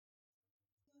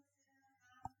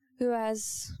who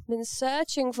has been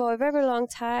searching for a very long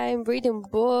time, reading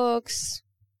books,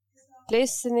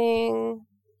 listening,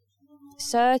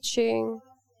 searching.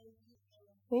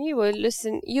 You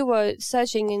were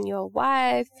searching in your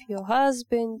wife, your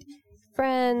husband,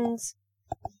 friends.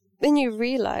 Then you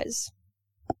realize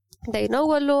that, you know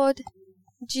what, Lord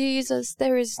Jesus,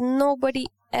 there is nobody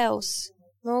else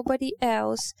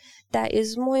that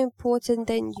is more important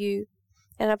than you.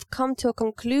 And I've come to a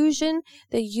conclusion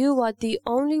that you are the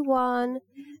only one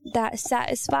that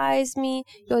satisfies me.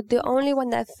 You're the only one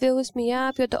that fills me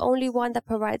up. You're the only one that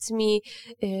provides me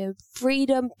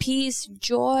freedom, peace,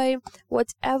 joy,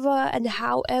 whatever and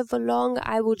however long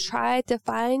I will try to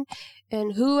find.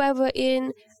 And whoever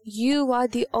you are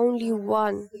the only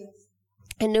one.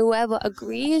 And whoever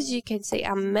agrees, you can say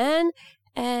amen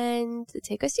and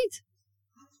take a seat.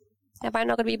 Am I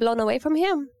not going to be blown away from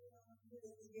him?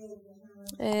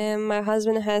 And my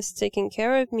husband has taken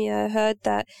care of me. I heard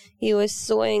that he was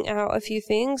sorting out a few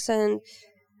things, and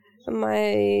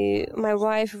my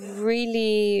wife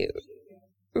really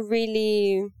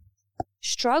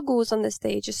struggles on the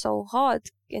stage. It's so hot.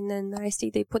 And then I see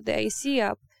they put the AC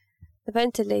up, the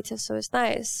ventilator, so it's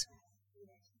nice.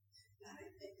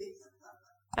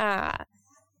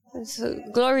 So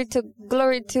glory to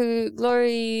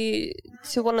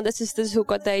one of the sisters who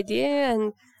got the idea,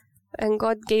 and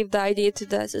God gave the idea to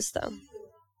the sister.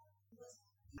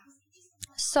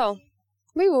 So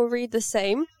we will read the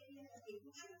same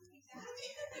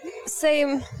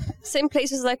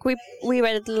places like we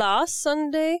read last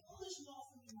Sunday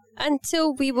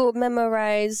until we will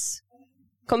memorize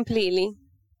completely.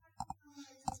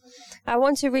 I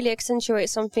want to really accentuate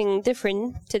something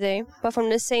different today, but from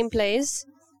the same place.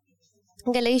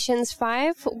 Galatians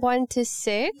 5,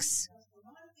 1-6,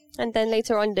 and then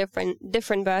later on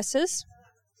different verses.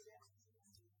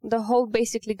 The whole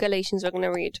basically Galatians we're going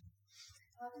to read.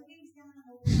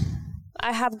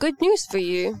 I have good news for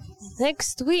you.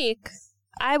 Next week,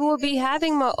 I will be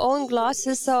having my own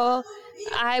glasses, so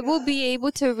I will be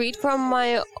able to read from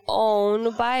my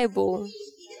own Bible.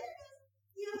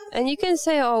 And you can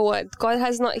say, oh, what? God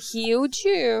has not healed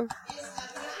you.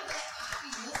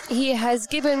 He has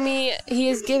given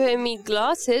me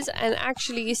glasses, and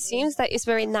actually it seems that it's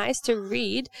very nice to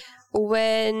read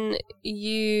when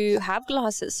you have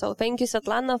glasses. So thank you,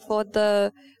 Svetlana, for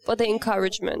the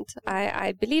encouragement.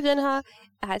 I believed in her,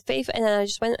 I had faith, and then I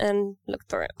just went and looked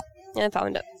for it and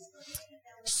found it.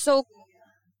 So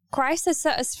Christ has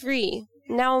set us free.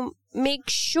 Now make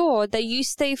sure that you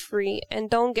stay free and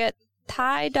don't get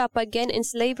tied up again in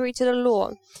slavery to the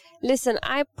law. Listen,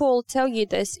 I, Paul, tell you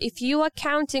this. If you are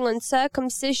counting on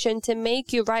circumcision to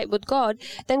make you right with God,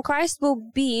 then Christ will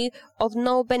be of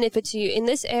no benefit to you in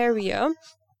this area.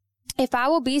 If I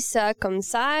will be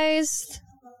circumcised,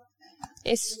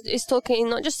 it's talking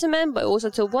not just to men, but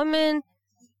also to women.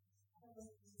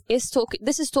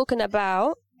 This is talking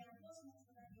about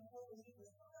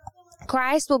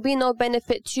Christ will be no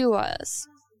benefit to us.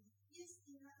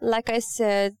 Like I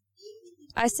said,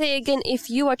 I say again, if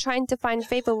you are trying to find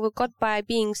favor with God by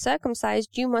being circumcised,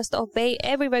 you must obey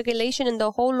every regulation in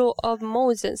the whole law of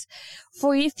Moses.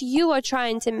 For if you are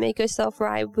trying to make yourself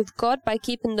right with God by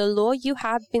keeping the law, you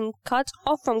have been cut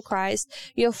off from Christ.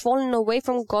 You have fallen away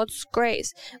from God's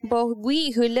grace. But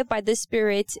we who live by the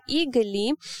Spirit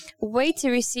eagerly wait to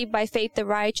receive by faith the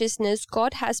righteousness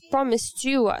God has promised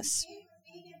to us.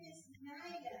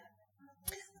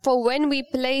 For when we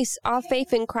place our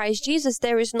faith in Christ Jesus,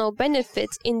 there is no benefit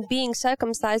in being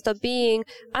circumcised or being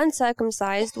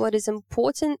uncircumcised. What is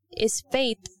important is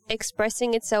faith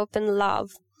expressing itself in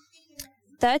love.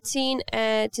 13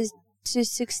 to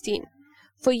 16.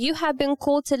 For you have been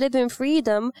called to live in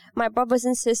freedom, my brothers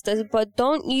and sisters, but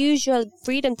don't use your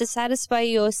freedom to satisfy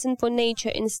your sinful nature.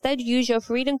 Instead, use your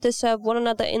freedom to serve one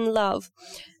another in love.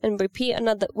 And repeat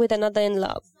with another in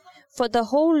love. For the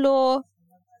whole law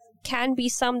can be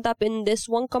summed up in this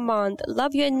one command: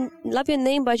 love your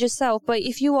neighbor as yourself. But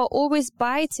if you are always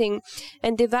biting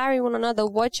and devouring one another,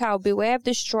 watch out, beware of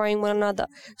destroying one another.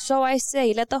 So I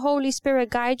say, let the Holy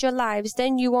Spirit guide your lives,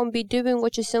 then you won't be doing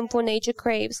what your sinful nature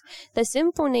craves. The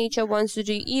sinful nature wants to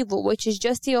do evil, which is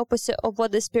just the opposite of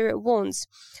what the Spirit wants.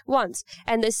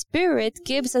 And the Spirit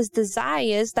gives us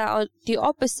desires that are the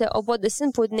opposite of what the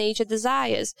sinful nature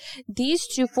desires. These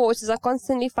two forces are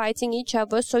constantly fighting each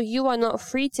other, so you are not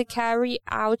free to carry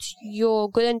out your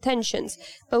good intentions.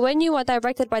 But when you are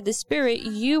directed by the Spirit,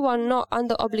 you are not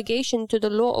under obligation to the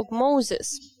law of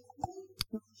Moses.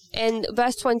 And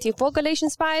verse 24,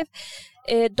 Galatians 5,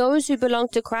 those who belong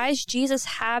to Christ Jesus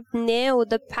have nailed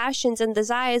the passions and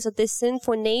desires of this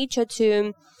sinful nature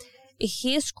to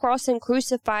His cross and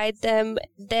crucified them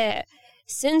there.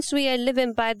 Since we are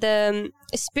living by the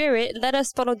Spirit, let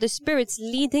us follow the Spirit's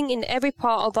leading in every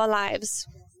part of our lives.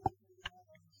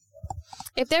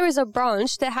 If there is a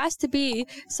branch, there has to be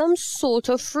some sort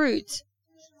of fruit.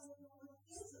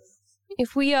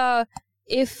 If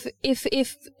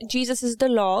Jesus is the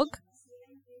log,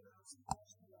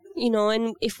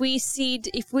 and if we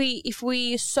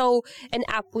sow an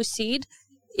apple seed,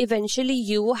 eventually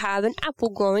you will have an apple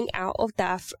growing out of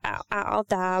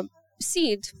that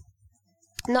seed.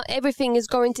 Not everything is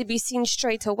going to be seen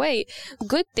straight away.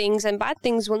 Good things and bad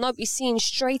things will not be seen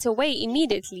straight away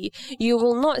immediately. You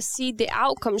will not see the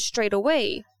outcome straight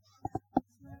away.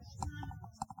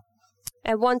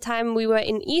 At one time we were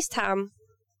in East Ham.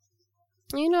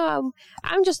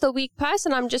 I'm just a weak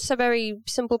person. I'm just a very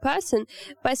simple person.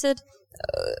 But I said,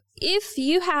 if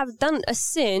you have done a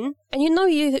sin and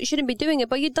you shouldn't be doing it,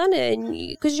 but you've done it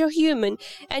because you're human,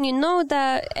 and you know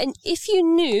that, and if you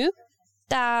knew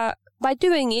that by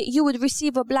doing it you would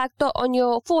receive a black dot on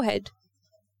your forehead,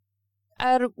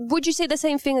 would you say the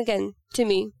same thing again to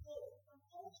me?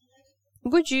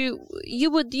 Would you? You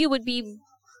would be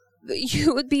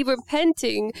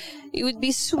repenting. You would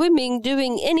be swimming,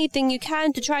 doing anything you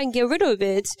can to try and get rid of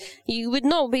it. You would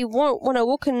not be want to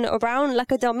walking around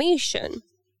like a Dalmatian.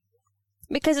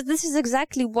 Because this is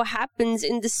exactly what happens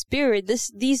in the Spirit.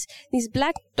 These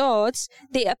black dots,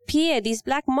 they appear. These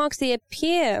black marks, they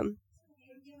appear.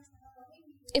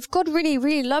 If God really,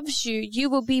 really loves you, you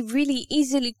will be really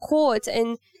easily caught,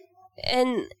 and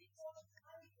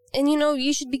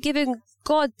you should be giving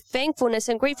God thankfulness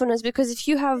and gratefulness, because if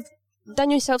you have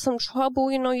done yourself some trouble,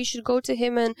 you should go to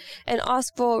Him and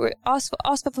ask for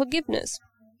forgiveness.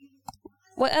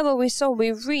 Whatever we sow,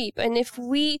 we reap, and if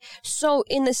we sow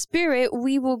in the Spirit,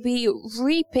 we will be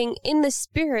reaping in the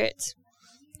Spirit,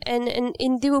 and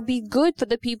it will be good for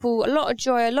the people, a lot of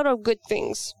joy, a lot of good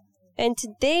things. And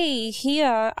today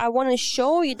here, I want to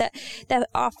show you that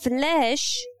our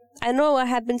flesh. I know I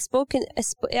have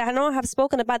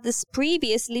spoken about this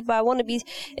previously, but I want to be.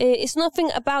 It's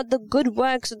nothing about the good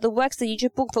works or the works that you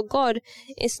just book for God.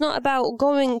 It's not about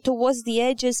going towards the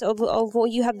edges of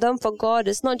what you have done for God.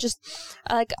 It's not just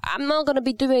like, I'm not going to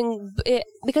be doing it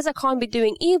because I can't be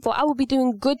doing evil. I will be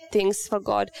doing good things for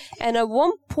God. And at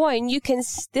one point, you can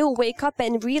still wake up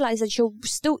and realize that you're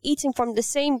still eating from the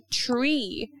same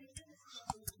tree,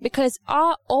 because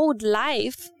our old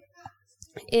life.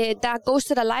 That goes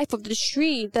to the life of the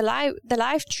tree, the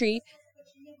life tree.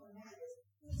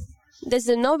 There's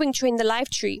the knowing tree and the life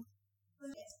tree.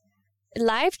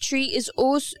 Life tree is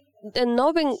also the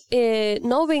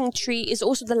knowing tree is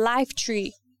also the life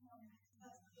tree.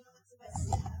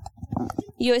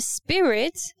 Your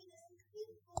spirit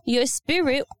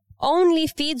only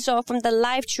feeds off from the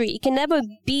life tree. It can never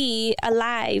be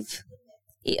alive.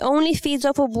 It only feeds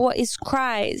off of what is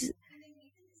Christ.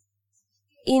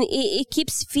 It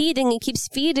keeps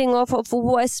feeding off of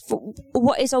what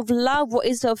is of love, what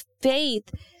is of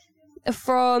faith.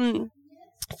 From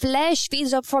flesh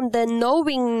feeds up from the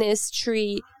knowingness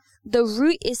tree. The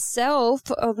root itself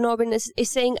of knowingness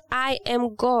is saying, I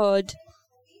am God.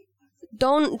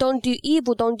 Don't do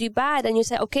evil, don't do bad. And you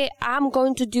say, okay, I'm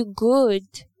going to do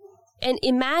good. And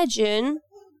imagine,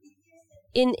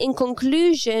 in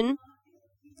conclusion,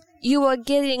 you are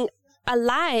getting a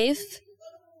life,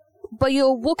 but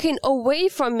you're walking away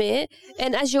from it,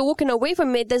 and as you're walking away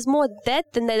from it, there's more death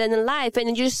than life,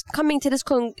 and you're just coming to this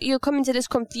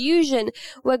confusion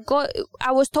where God,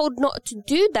 I was told not to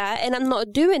do that, and I'm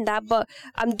not doing that, but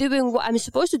I'm doing what I'm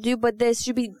supposed to do, but there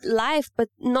should be life, but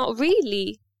not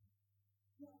really.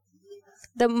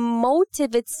 The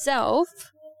motive itself,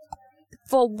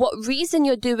 for what reason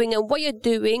you're doing and what you're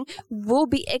doing, will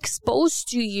be exposed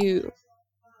to you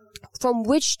from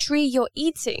which tree you're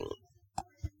eating.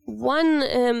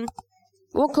 One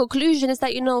conclusion is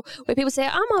that, when people say,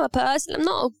 I'm a person, I'm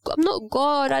not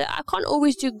God, I can't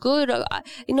always do good,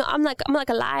 I'm like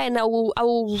a lion, I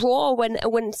will roar when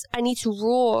I need to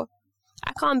roar,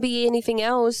 I can't be anything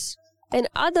else. And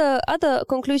other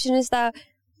conclusion is that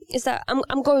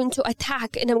I'm going to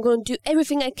attack, and I'm going to do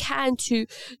everything I can to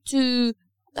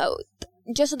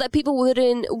just so that people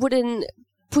wouldn't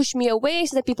push me away,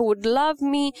 so that people would love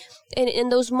me,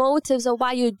 and those motives of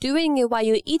why you're doing it, why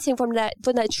you're eating from that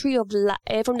tree of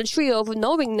from the tree of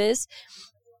knowingness.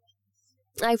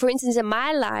 Like, for instance, in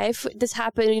my life, this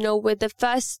happened, with the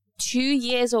first 2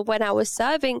 years of when I was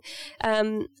serving.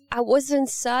 I wasn't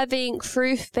serving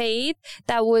through faith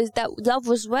that love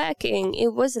was working.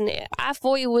 It wasn't. I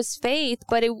thought it was faith,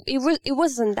 but it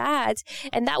wasn't that.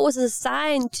 And that was a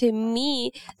sign to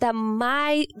me that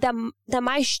my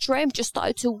strength just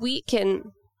started to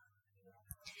weaken.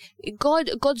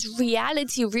 God's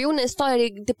realness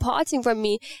started departing from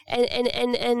me, and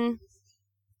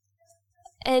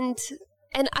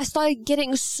I started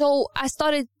getting I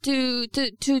started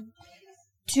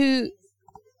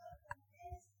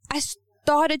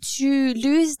to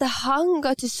lose the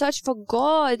hunger to search for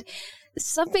God.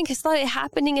 Something started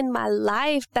happening in my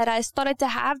life that I started to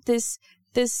have this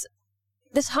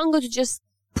hunger to just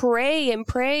pray.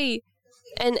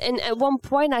 And at one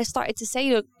point I started to say,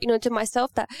 to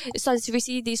myself, that I started to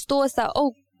receive these thoughts that,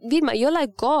 oh, Vilma, you're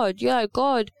like God.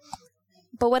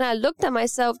 But when I looked at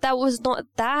myself, that was not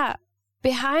that.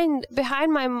 Behind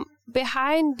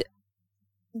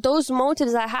those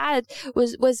motives I had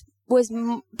was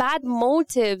bad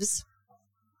motives.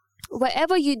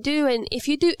 Whatever you do, and if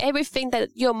you do everything that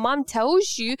your mom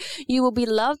tells you, you will be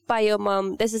loved by your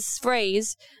mom. There's this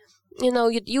phrase.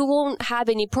 You won't have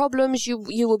any problems. You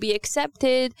will be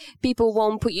accepted. People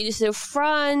won't put you to the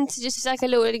front. Just like a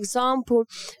little example,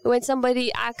 when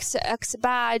somebody acts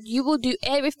bad, you will do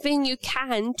everything you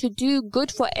can to do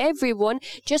good for everyone,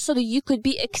 just so that you could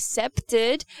be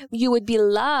accepted. You would be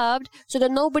loved, so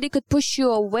that nobody could push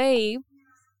you away.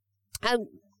 And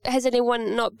has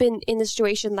anyone not been in a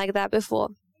situation like that before?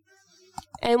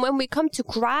 And when we come to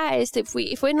Christ, if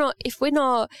we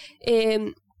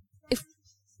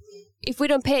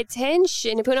don't pay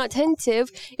attention, if we're not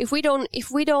attentive, if we don't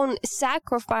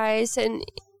sacrifice, and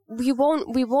we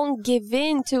won't give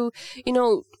in to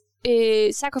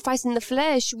sacrificing the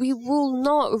flesh, we will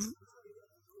not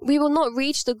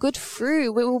reach the good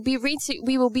fruit. We will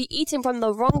be eating from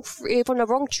the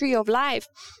wrong tree of life.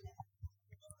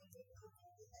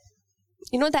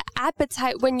 That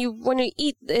appetite when you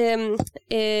eat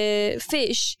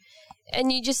fish. And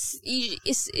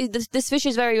this fish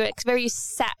is very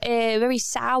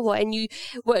sour, and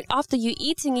after you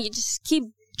eating, you just keep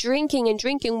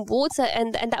drinking water,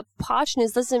 and that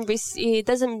parchness doesn't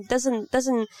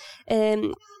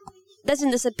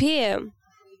disappear.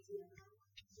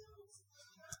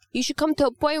 You should come to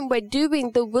a point where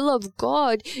doing the will of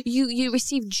God, you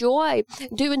receive joy.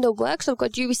 Doing the works of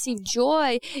God, you receive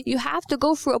joy. You have to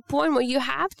go through a point where you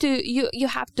have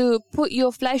to put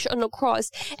your flesh on the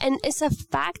cross. And it's a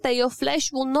fact that your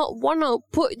flesh will not want to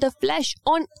put the flesh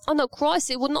on the cross.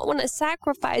 It will not want to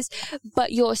sacrifice.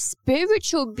 But your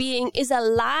spiritual being is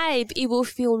alive. It will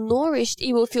feel nourished.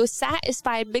 It will feel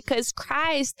satisfied because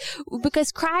Christ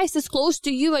is close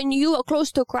to you, and you are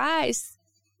close to Christ.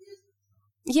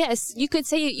 Yes, you could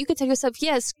tell yourself,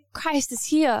 yes, Christ is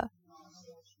here.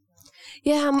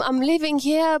 Yeah, I'm living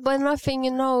here, but nothing,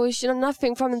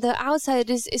 nothing from the outside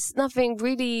is nothing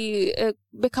really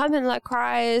becoming like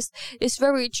Christ. It's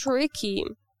very tricky.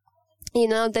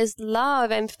 There's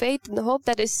love and faith and hope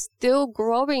that is still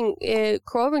growing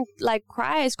like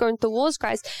Christ, growing towards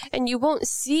Christ. And you won't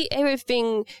see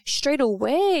everything straight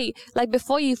away. Like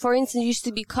before, you, for instance, used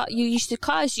to cuss, you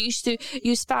used to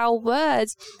use foul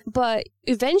words, but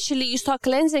eventually you start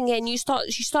cleansing it, and you start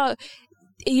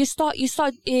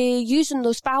using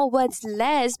those foul words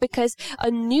less, because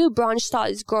a new branch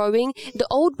starts growing, the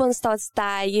old one starts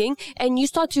dying, and you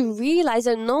start to realize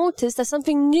and notice that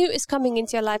something new is coming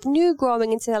into your life, new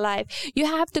growing into your life. You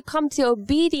have to come to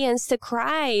obedience to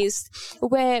Christ,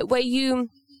 where you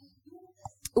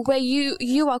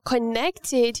are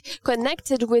connected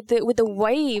with the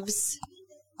waves.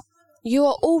 You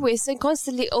are always and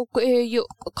constantly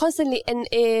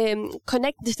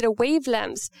connected to the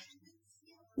wavelengths.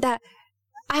 That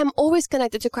I am always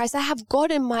connected to Christ. I have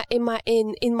God in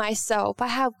myself. I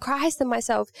have Christ in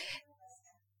myself.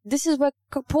 This is what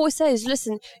Paul says.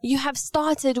 Listen, you have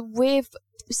started with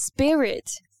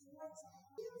spirit.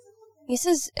 He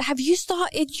says, have you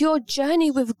started your journey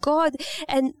with God?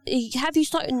 And have you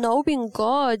started knowing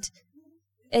God?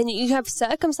 And you have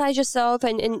circumcised yourself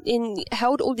and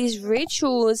held all these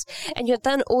rituals, and you've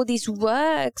done all these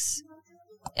works.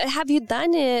 Have you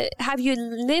done it? Have you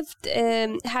lived?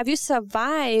 Have you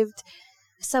survived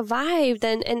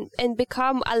and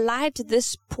become alive to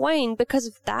this point because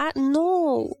of that?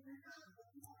 No.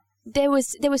 There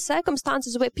were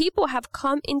circumstances where people have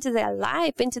come into their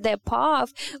life, into their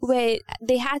path, where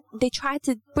they tried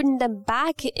to bring them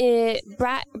back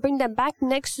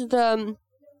next to the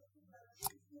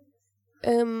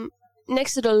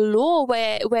law,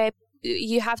 where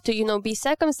be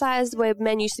circumcised where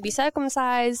men used to be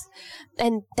circumcised.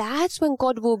 And that's when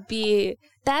God will be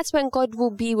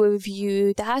with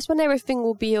you. That's when everything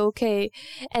will be okay.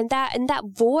 And that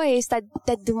voice, that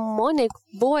demonic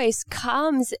voice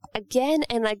comes again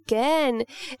and again.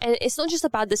 And it's not just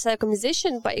about the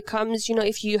circumcision, but it comes,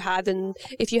 if you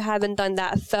haven't done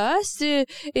that first,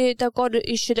 that God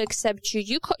should accept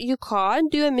you. You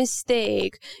can't do a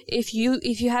mistake. If you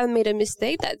haven't made a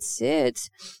mistake, that's it.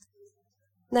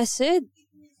 That's it.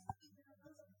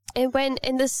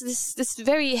 And this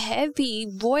very heavy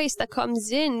voice that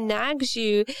comes in nags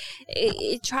you,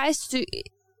 it tries to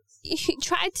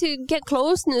get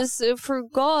closeness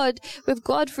with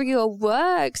God for your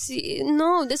works.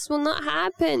 No, this will not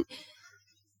happen.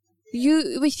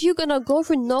 If you're gonna go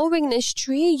for knowing this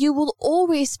tree, you will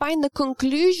always find the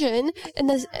conclusion and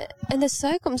the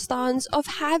circumstance of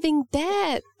having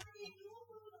death.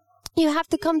 You have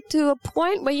to come to a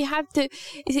point where you have to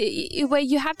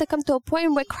come to a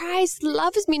point where Christ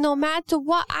loves me no matter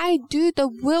what I do, the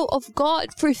will of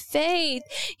God through faith.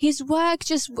 His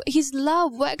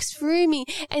love works through me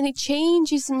and it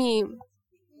changes me.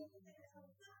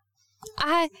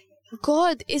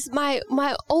 God is my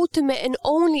ultimate and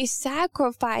only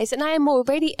sacrifice, and I am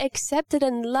already accepted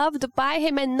and loved by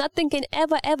Him, and nothing can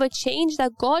ever change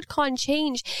that. God can't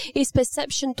change His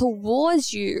perception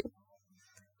towards you.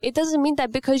 It doesn't mean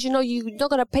that because, you're not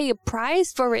going to pay a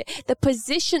price for it. The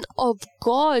position of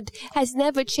God has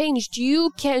never changed.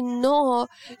 You cannot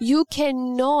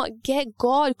get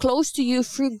God close to you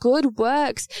through good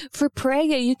works, through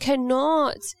prayer. You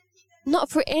cannot.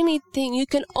 Not for anything. You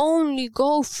can only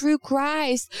go through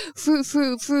Christ, through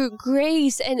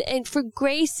grace and through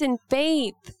grace and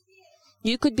faith.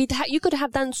 You could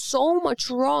have done so much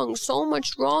wrong,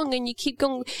 and you keep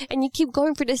going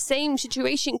for the same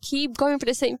situation, keep going for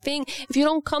the same thing. If you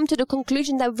don't come to the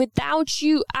conclusion that without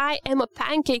you, I am a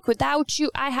pancake, without you,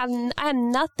 I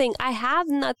am nothing, I have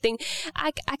nothing.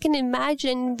 I can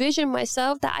envision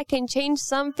myself that I can change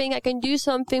something, I can do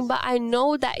something, but I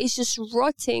know that it's just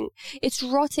rotting. It's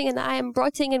rotting and I am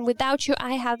rotting, and without you,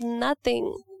 I have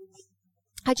nothing.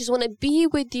 I just want to be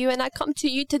with you, and I come to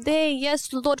you today.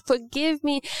 Yes, Lord, forgive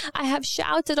me. I have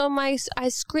shouted I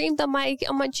screamed on my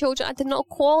children. I did not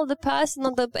call the person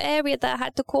on the area that I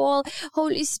had to call.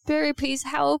 Holy Spirit, please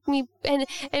help me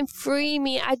and free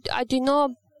me. I do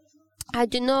not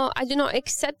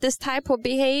accept this type of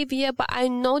behavior, but I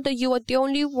know that you are the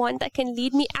only one that can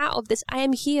lead me out of this. I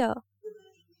am here.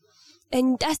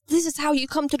 And this is how you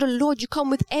come to the Lord. You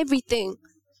come with everything.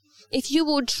 If you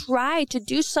will try to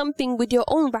do something with your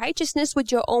own righteousness, with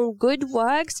your own good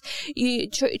works, you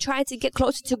try to get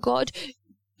closer to God,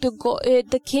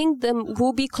 the kingdom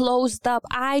will be closed up.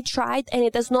 I tried and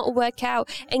it does not work out.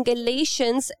 And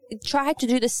Galatians tried to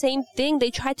do the same thing. They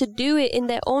tried to do it in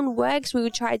their own works. We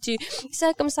would try to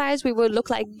circumcise. We would look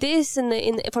like this, and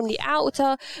from the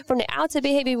outer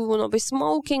behavior, we will not be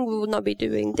smoking. We will not be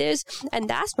doing this. And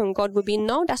that's when God will be.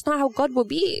 No, that's not how God will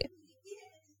be.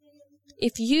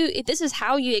 If this is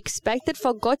how you expected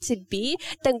for God to be,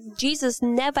 then Jesus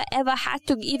never ever had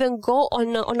to even go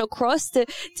on a cross to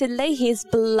lay His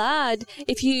blood.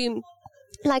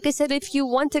 Like I said, if you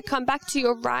want to come back to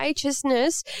your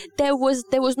righteousness, there was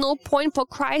no point for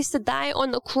Christ to die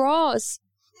on the cross.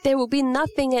 There will be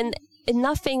nothing and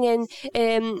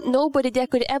nobody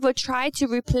that could ever try to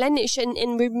replenish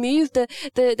and remove the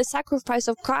sacrifice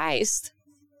of Christ.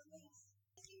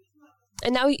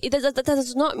 And now that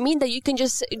does not mean that you can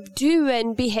just do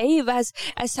and behave as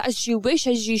you wish,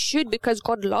 as you should, because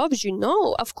God loves you.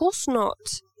 No, of course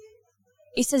not.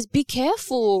 It says be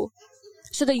careful,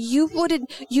 so that you wouldn't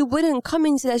come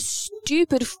into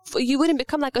you wouldn't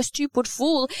become like a stupid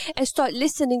fool and start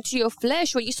listening to your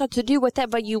flesh, where you start to do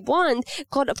whatever you want.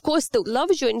 God, of course, still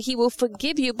loves you and He will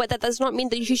forgive you, but that does not mean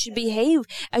that you should behave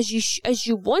as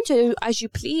you want to, as you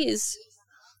please.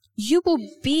 You will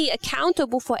be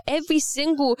accountable for every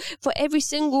single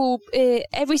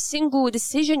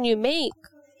decision you make.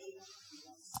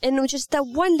 And just that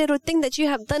one little thing that you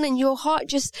have done in your heart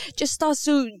just starts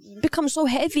to become so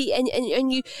heavy, and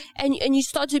you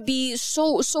start to be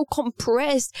so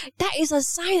compressed. That is a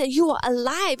sign that you are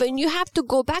alive, and you have to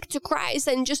go back to Christ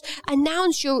and just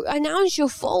announce your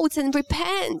faults and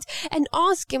repent and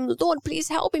ask Him, Lord, please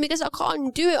help me, because I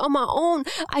can't do it on my own.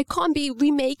 I can't be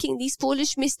remaking these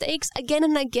foolish mistakes again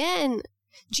and again.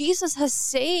 Jesus has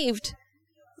saved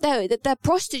the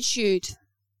prostitute.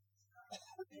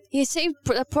 He saved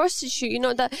a prostitute,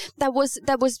 that was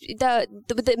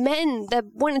the men that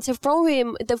wanted to throw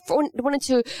him, wanted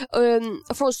to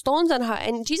throw stones on her,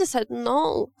 and Jesus said,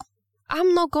 "No,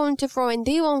 I'm not going to throw, and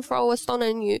they won't throw a stone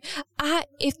on you. I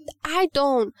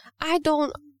don't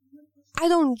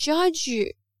judge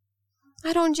you.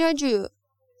 I don't judge you.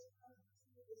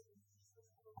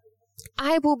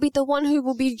 I will be the one who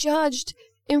will be judged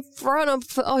in front of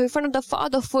the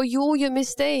Father for all your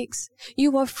mistakes.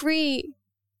 You are free.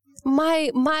 My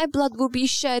blood will be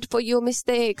shed for your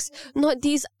mistakes. Not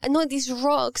these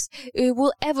rocks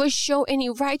will ever show any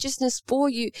righteousness for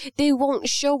you. They won't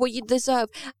show what you deserve.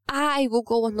 I will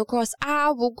go on the cross.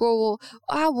 I will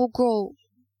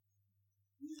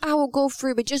go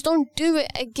through, but just don't do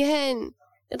it again.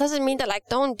 It doesn't mean that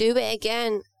don't do it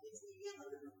again.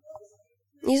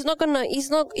 He's not going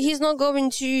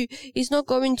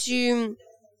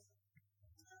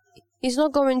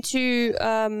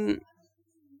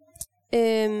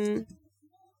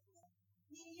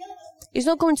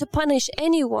to punish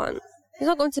anyone. He's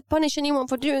not going to punish anyone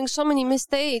for doing so many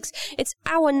mistakes. It's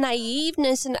our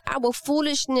naiveness and our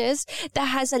foolishness that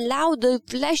has allowed the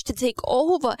flesh to take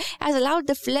over, has allowed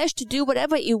the flesh to do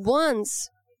whatever it wants.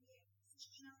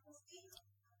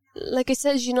 Like it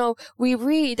says, we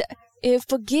read,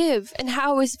 forgive, and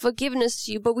how is forgiveness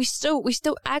to you? But we still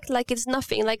act like it's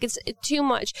nothing, like it's too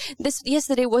much.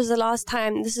 Yesterday was the last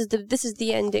time. This is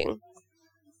the ending.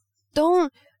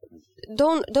 Don't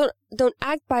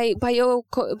act by your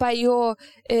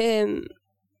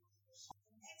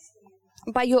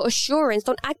assurance.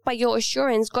 Don't act by your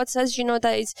assurance. God says,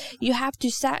 that you have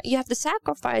to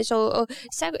sacrifice or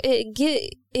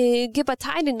give a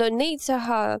tithe and donate to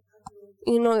her.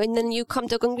 And then you come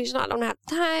to a conclusion, I don't have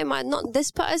time, I'm not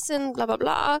this person, blah, blah,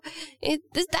 blah.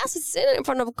 That's a sin in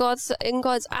front of God's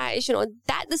eyes.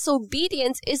 That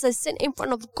disobedience is a sin in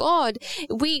front of God.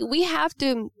 We have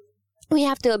to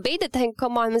obey the 10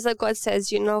 commandments that God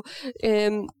says,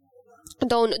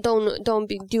 don't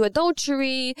do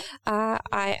adultery. Out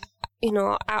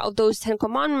of those 10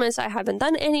 commandments, I haven't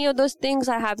done any of those things.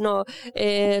 I have not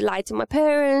lied to my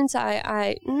parents.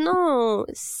 No,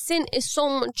 sin is so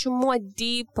much more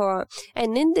deeper.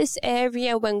 And in this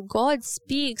area, when God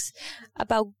speaks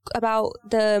about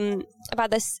the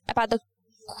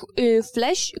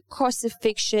flesh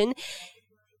crucifixion,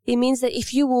 it means that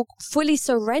if you will fully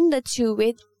surrender to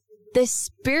it, the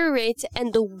Spirit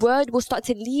and the Word will start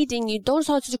to lead in you. Don't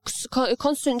start to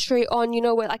concentrate on,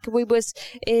 like we was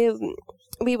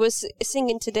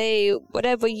singing today.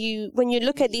 When you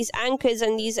look at these anchors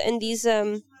and these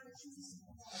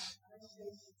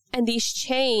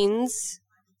chains,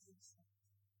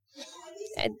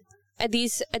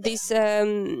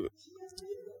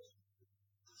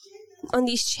 on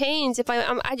these chains, if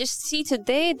I just see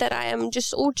today that I am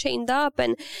just all chained up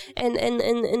and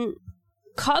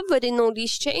covered in all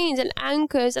these chains and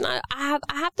anchors, and I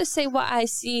have to say what I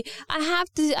see. I have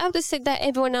to say that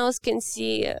everyone else can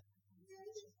see it.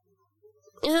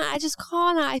 I just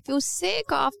can't. I feel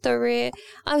sick after it.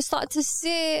 I start to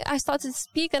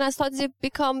speak, and I start to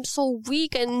become so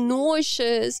weak and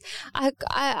nauseous.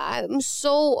 I'm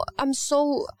so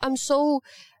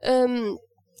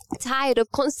tired of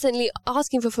constantly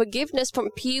asking for forgiveness from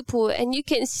people, and you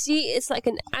can see it's like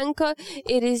an anchor.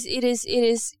 It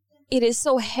is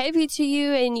so heavy to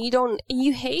you, and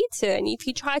you hate it. And if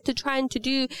you try to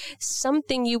do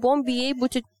something, you won't be able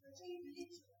to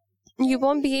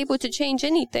change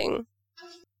anything.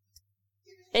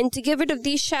 And to get rid of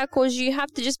these shackles, you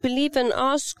have to just believe and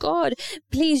ask God,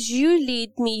 please, you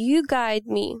lead me, you guide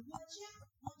me.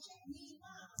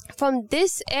 From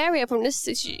this area, from this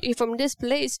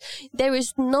place, there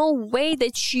is no way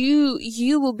that you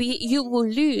will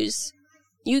lose.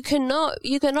 You cannot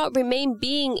remain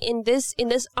being in this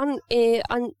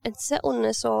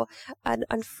unsettledness or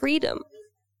unfreedom.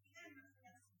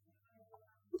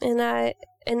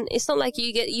 And it's not like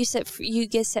you get set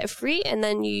free, and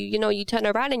then you turn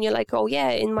around and you're like, oh yeah,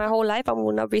 in my whole life I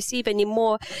will not receive any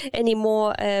more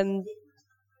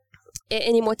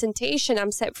temptation.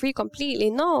 I'm set free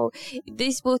completely. No,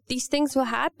 these things will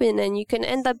happen, and you can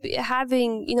end up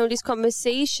having these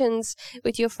conversations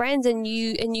with your friends, and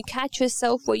you catch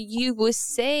yourself what you will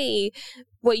say,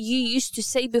 what you used to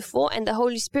say before, and the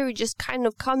Holy Spirit just kind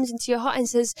of comes into your heart and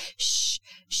says, shh,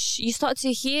 shh. You start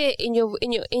to hear in your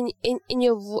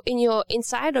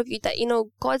inside of you that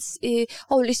God's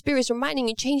Holy Spirit is reminding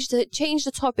you, change the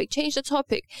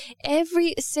topic.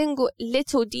 Every single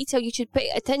little detail you should pay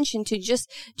attention to. Just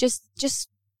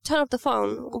turn off the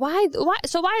phone. Why?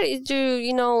 So why did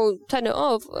you turn it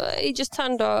off? It just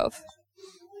turned off.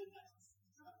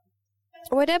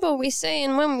 whatever we say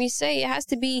and when we say, it has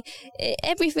to be,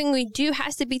 everything we do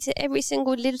has to be to every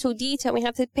single little detail. We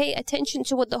have to pay attention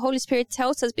to what the Holy Spirit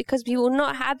tells us, because we will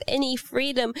not have any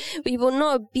freedom. We will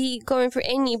not be going through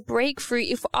any breakthrough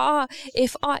if our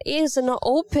ears are not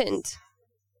opened.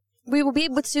 We will be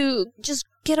able to just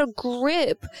get a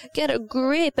grip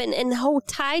and hold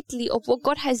tightly of what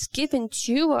God has given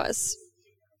to us.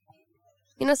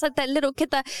 You know, it's like that little kid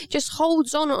that just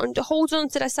holds on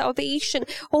to that salvation,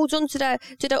 holds on to that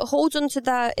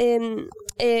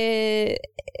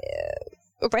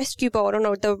rescue ball. I don't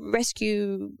know, the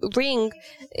rescue ring.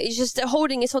 It's just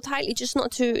holding it so tightly, just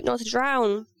not to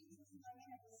drown.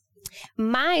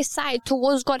 My side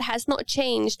towards God has not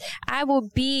changed. I'll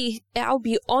be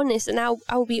honest, and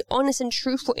I'll be honest and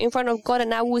truthful in front of God,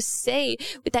 and I will say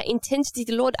with that intensity,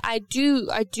 Lord, I do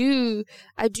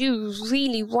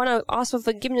really want to ask for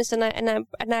forgiveness, and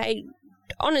I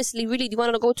honestly really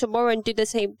want to go tomorrow and do the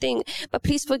same thing. But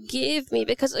please forgive me,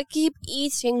 because I keep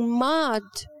eating mud.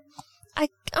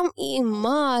 I'm eating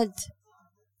mud,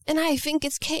 and I think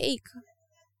it's cake.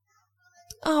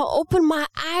 Open my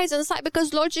eyes and sight,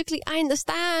 because logically I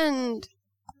understand,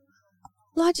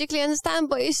 but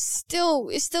it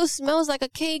still smells like a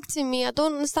cake to me. I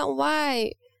don't understand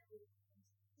why.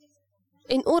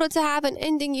 In order to have an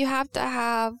ending, you have to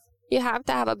have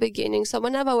a beginning. So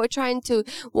whenever we're trying to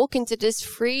walk into this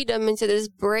freedom, into this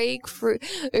breakthrough,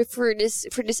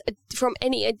 from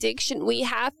any addiction, we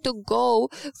have to go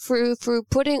through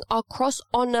putting our cross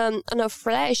on a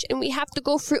flesh, and we have to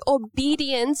go through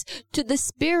obedience to the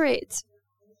Spirit.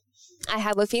 I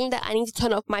have a feeling that I need to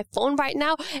turn off my phone right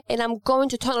now, and I'm going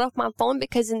to turn off my phone,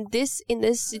 because in this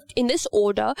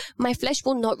order, my flesh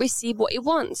will not receive what it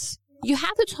wants. You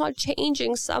have to start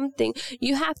changing something.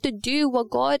 You have to do what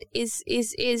God is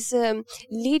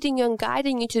leading you and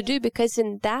guiding you to do, because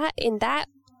in that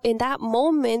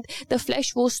moment, the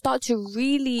flesh will start to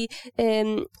really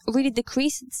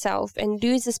decrease itself and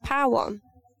lose its power.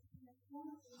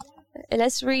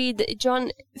 Let's read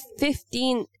John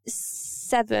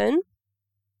 15:7.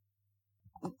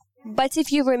 But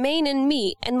if you remain in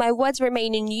me and my words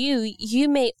remain in you, you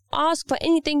may ask for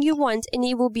anything you want and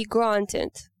it will be granted.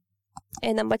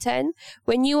 And number 10,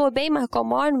 when you obey my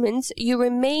commandments, you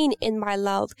remain in my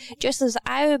love, just as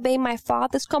I obey my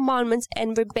Father's commandments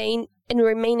and remain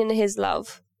in his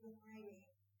love.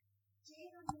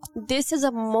 This is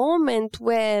a moment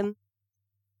where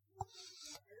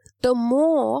the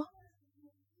more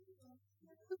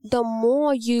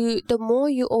you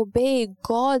obey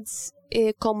God's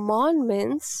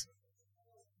commandments,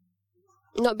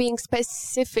 not being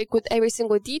specific with every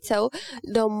single detail,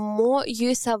 the more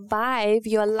you survive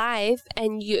your life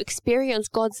and you experience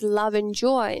God's love and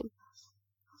joy.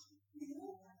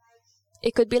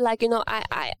 It could be like,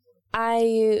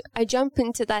 I jump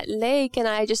into that lake and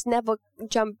I just never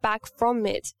jump back from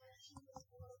it.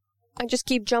 I just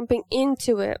keep jumping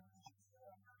into it.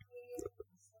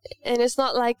 And it's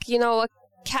not like, a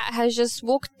cat has just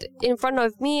walked in front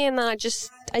of me and I just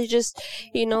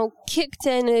kicked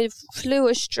and it flew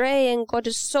astray, and God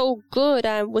is so good,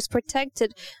 I was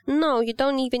protected. No, you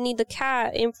don't even need the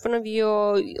cat in front of you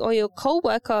or your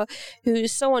coworker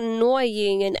who's so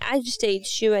annoying and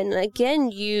agitates you, and again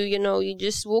you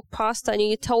just walk past her and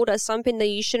you told her something that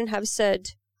you shouldn't have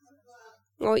said.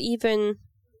 Or even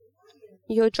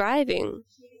you're driving,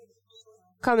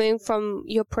 coming from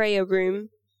your prayer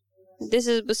room. This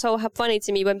is so funny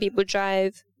to me when people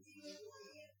drive.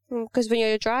 Because when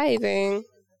you're driving,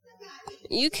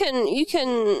 you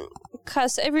can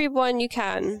cuss everyone you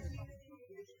can.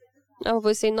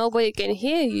 Obviously, nobody can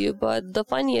hear you. But the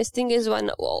funniest thing is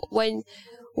when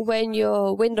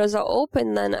your windows are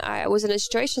open. Then I was in a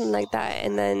situation like that,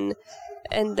 and then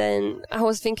I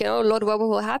was thinking, oh Lord, what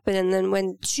will happen? And then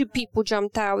when two people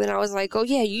jumped out, and I was like, oh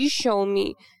yeah, you show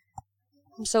me.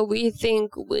 So we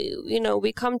think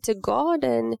we come to God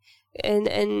and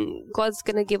God's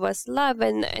gonna give us love,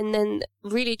 and then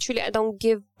really truly I don't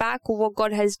give back what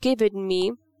God has given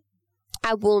me.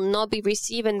 I will not be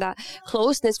receiving that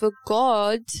closeness with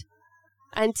God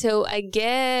until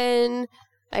again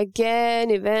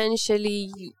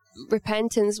eventually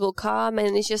repentance will come,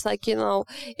 and it's just like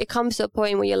it comes to a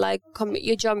point where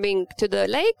you're jumping to the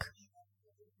lake,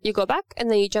 you go back and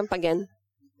then you jump again.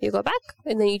 You go back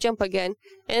and then you jump again.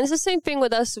 And it's the same thing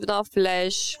with us, with our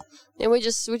flesh. And we're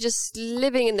just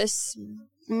living in this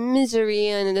misery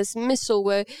and in this missile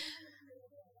where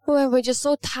we're just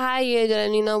so tired,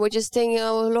 and we're just thinking,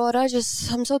 oh Lord, I'm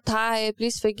so tired,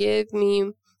 please forgive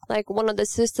me. Like one of the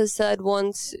sisters said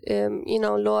once,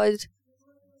 Lord,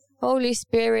 Holy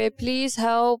Spirit, please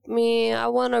help me. I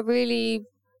want to really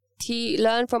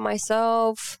learn from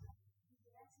myself.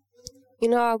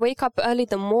 I wake up early in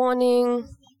the morning.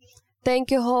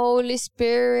 Thank you, Holy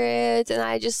Spirit, and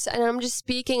I'm just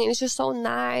speaking, and it's just so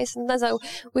nice. Sometimes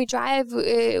we drive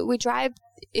to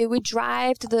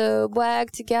the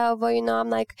work together. I'm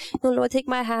like, Lord, take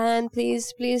my hand,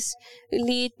 please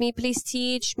lead me, please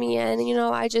teach me, and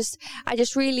I just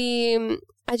really,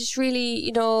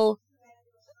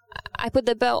 I put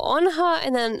the belt on her,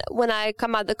 and then when I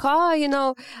come out the car,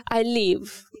 I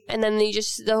leave, and then the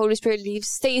Holy Spirit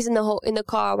stays in the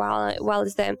car while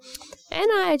it's there, and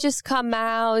I just come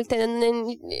out, and then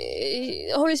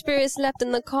the Holy Spirit is left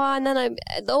in the car, and then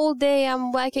the whole day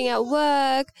I'm working at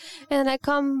work, and I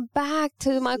come back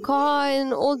to my car,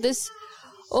 and all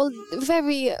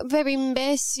very, very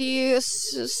messy,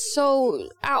 so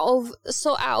out of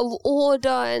order,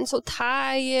 and so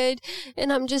tired.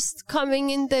 And I'm just coming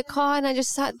in the car, and I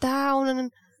just sat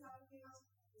down,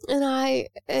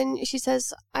 and she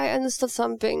says, I understood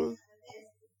something.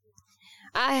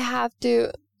 I have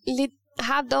to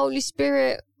have the Holy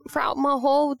Spirit throughout my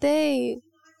whole day,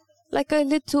 like a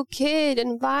little kid,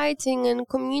 inviting and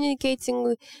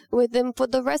communicating with them for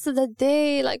the rest of the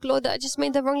day. Like, Lord, I just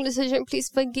made the wrong decision. Please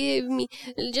forgive me.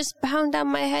 Just pound down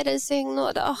my head and saying,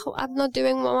 Lord, I'm not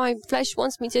doing what my flesh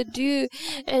wants me to do.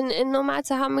 And no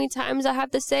matter how many times I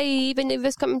have to say, even if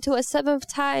it's coming to a seventh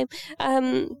time,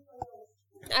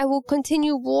 I will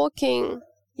continue walking.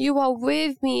 You are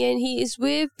with me, and He is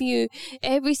with you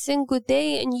every single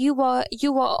day, and you are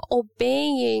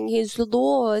obeying His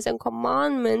laws and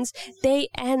commandments day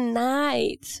and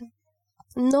night.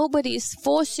 Nobody is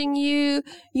forcing you.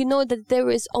 You know that there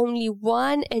is only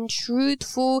one and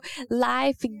truthful,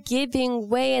 life-giving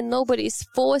way, and nobody is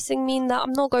forcing me. Now,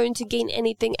 I'm not going to gain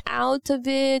anything out of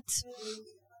it.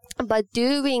 But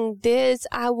doing this,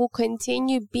 I will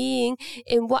continue being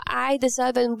in what I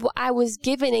deserve and what I was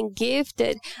given and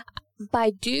gifted.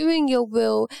 By doing your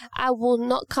will, I will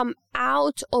not come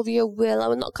out of your will. I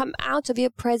will not come out of your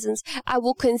presence. I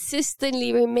will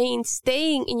consistently remain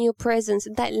staying in your presence,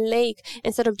 in that lake,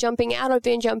 instead of jumping out of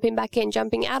it and jumping back in,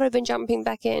 jumping out of it and jumping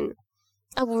back in.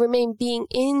 I will remain being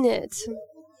in it.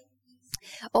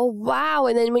 Oh, wow.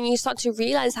 And then when you start to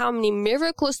realize how many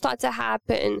miracles start to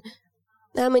happen,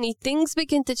 how many things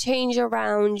begin to change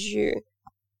around you.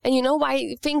 And you know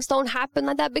why things don't happen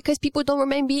like that? Because people don't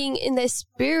remain being in their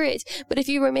spirit. But if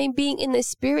you remain being in the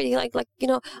spirit, you're like,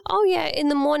 oh yeah, in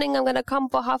the morning I'm going to come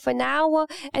for half an hour,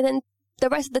 and then the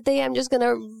rest of the day I'm just going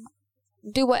to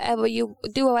do whatever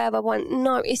I want.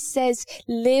 No, it says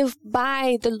live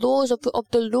by the laws of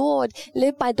the Lord,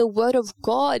 live by the word of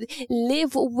God,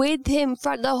 live with Him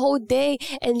throughout the whole day,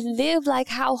 and live like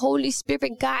how Holy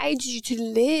Spirit guides you to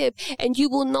live. And you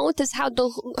will notice how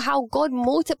God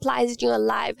multiplies in your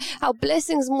life, how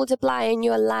blessings multiply in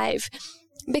your life,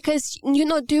 because you're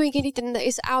not doing anything that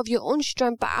is out of your own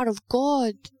strength, but out of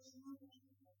God.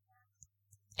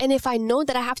 And if I know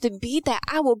that I have to be there,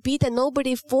 I will be there.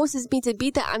 Nobody forces me to be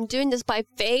there. I'm doing this by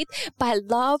faith, by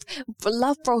love. For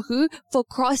love for who? For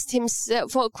Christ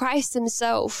Himself.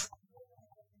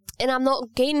 And I'm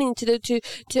not gaining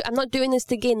I'm not doing this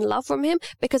to gain love from Him,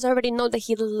 because I already know that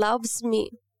He loves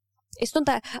me. It's not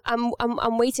that I'm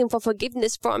waiting for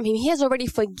forgiveness from Him. He has already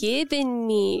forgiven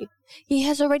me. He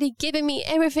has already given me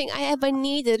everything I ever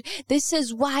needed. This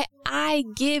is why I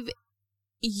give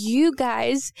you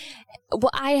guys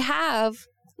what I have,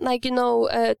 like,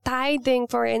 tithing,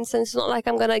 for instance. It's not like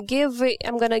I'm gonna give,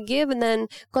 and then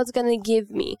God's gonna give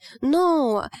me.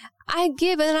 No, I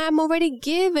give, and I'm already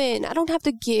given. I don't have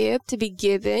to give to be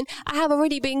given. I have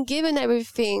already been given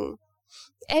everything.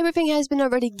 Everything has been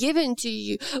already given to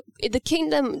you. The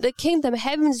kingdom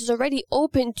heavens is already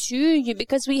open to you,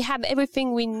 because we have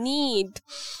everything we need.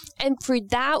 And through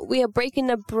that, we are breaking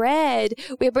the bread.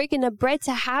 We are breaking the bread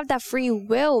to have that free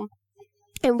will.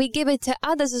 And we give it to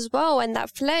others as well. And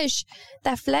that flesh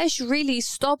really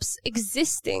stops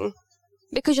existing,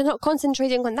 because you're not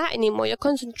concentrating on that anymore. You're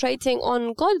concentrating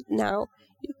on God now.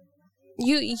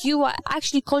 You are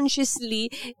actually consciously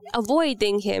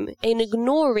avoiding Him and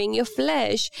ignoring your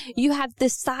flesh. You have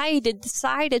decided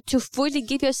to fully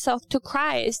give yourself to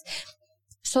Christ.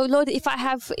 So, Lord, if I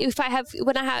have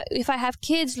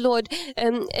kids, Lord,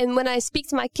 and when I speak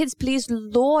to my kids, please,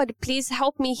 Lord, please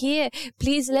help me here.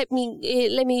 Please let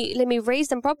me raise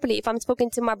them properly. If I'm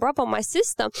speaking to my brother or my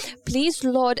sister, please,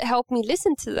 Lord, help me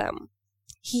listen to them.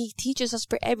 He teaches us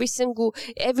for every single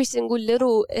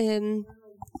little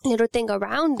thing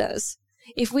around us.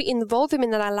 If we involve Him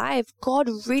in our life, God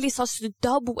really starts to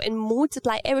double and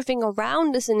multiply everything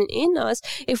around us and in us,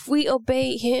 if we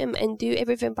obey Him and do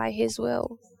everything by His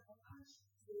will.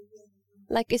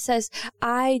 Like it says,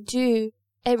 I do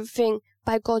everything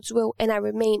by God's will, and I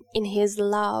remain in His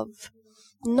love.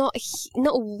 not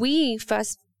we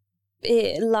first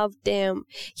loved him.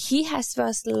 He has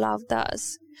first loved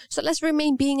us. So let's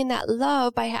remain being in that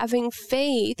love by having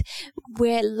faith.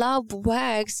 Where love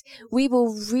works, we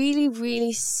will really,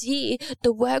 really see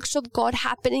the works of God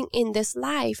happening in this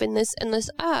life, in this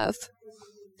earth.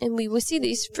 And we will see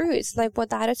these fruits, like what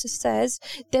the editor says,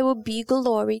 there will be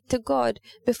glory to God.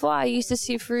 Before I used to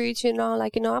see fruit,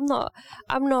 I'm not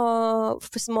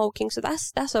for smoking, so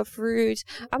that's a fruit.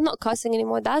 I'm not cussing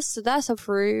anymore, that's a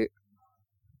fruit.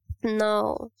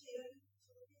 No.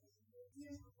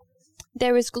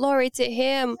 There is glory to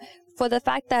him for the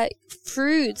fact that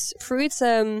fruits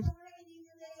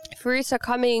are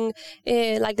coming,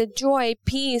 like the joy,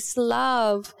 peace,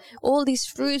 love. All these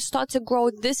fruits start to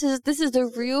grow. This is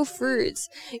the real fruits.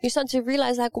 You start to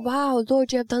realize, like, wow,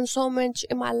 Lord, you have done so much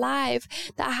in my life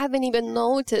that I haven't even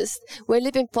noticed. We're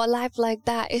living for a life like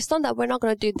that. It's not that we're not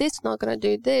going to do this, not going to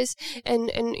do this,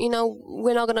 and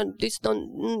we're not going to do this,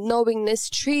 knowing this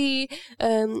tree.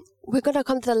 We're going to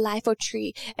come to the life of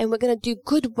tree, and we're going to do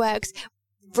good works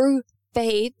through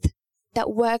faith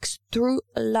that works through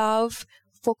love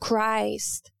for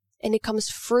Christ, and it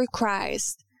comes through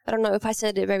Christ. I don't know if I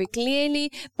said it very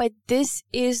clearly, but this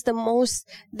is the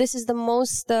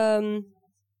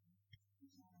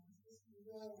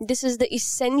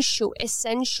essential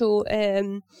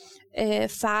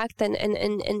fact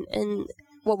and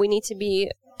what we need to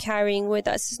be carrying with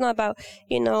us. It's not about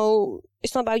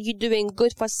you doing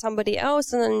good for somebody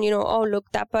else and then, oh,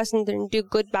 look, that person didn't do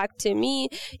good back to me.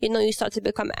 You start to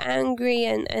become angry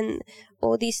and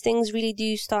all these things really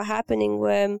do start happening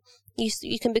where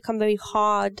you can become very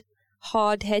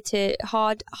hard-hearted,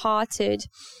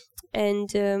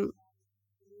 and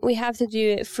we have to do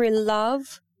it through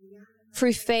love,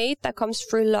 through faith that comes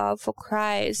through love for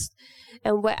Christ.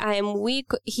 And where I am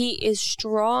weak, he is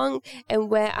strong.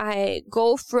 And where I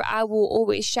go through, I will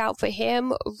always shout for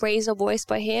him, raise a voice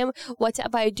for him.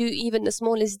 Whatever I do, even the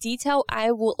smallest detail,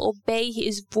 I will obey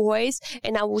his voice,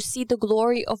 and I will see the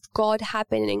glory of God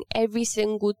happening every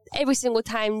single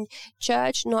time,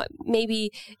 church. Not maybe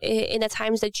in the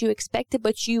times that you expected,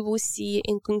 but you will see it.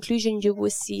 In conclusion, you will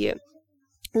see it.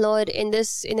 Lord, in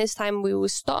this time we will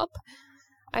stop.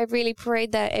 I really pray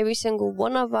that every single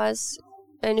one of us,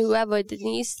 and whoever it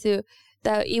needs to,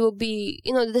 that it will be,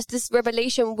 this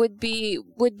revelation would be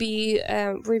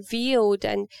revealed,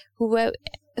 and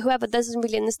whoever doesn't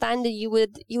really understand it, you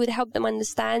would help them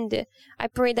understand it. I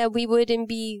pray that we wouldn't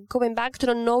be going back to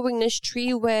the knowingness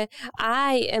tree where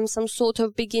I am some sort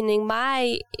of beginning.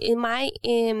 My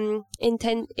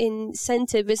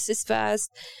incentive is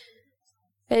first,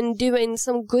 and doing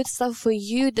some good stuff for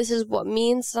you. This is what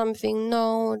means something.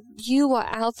 No, you are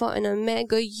Alpha and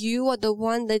Omega. You are the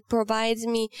one that provides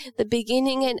me the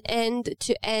beginning and end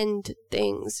to end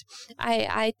things.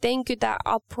 I thank you that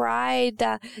our pride,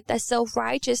 that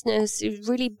self-righteousness, it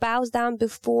really bows down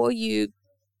before you.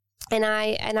 And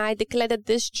I declare that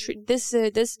this church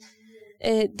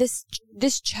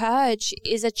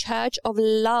is a church of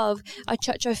love, a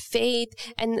church of faith,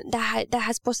 and that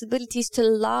has possibilities to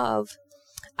love.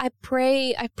 I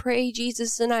pray,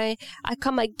 Jesus, and I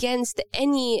come against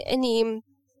any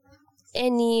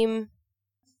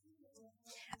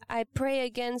I pray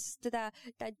against that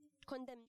condemnation.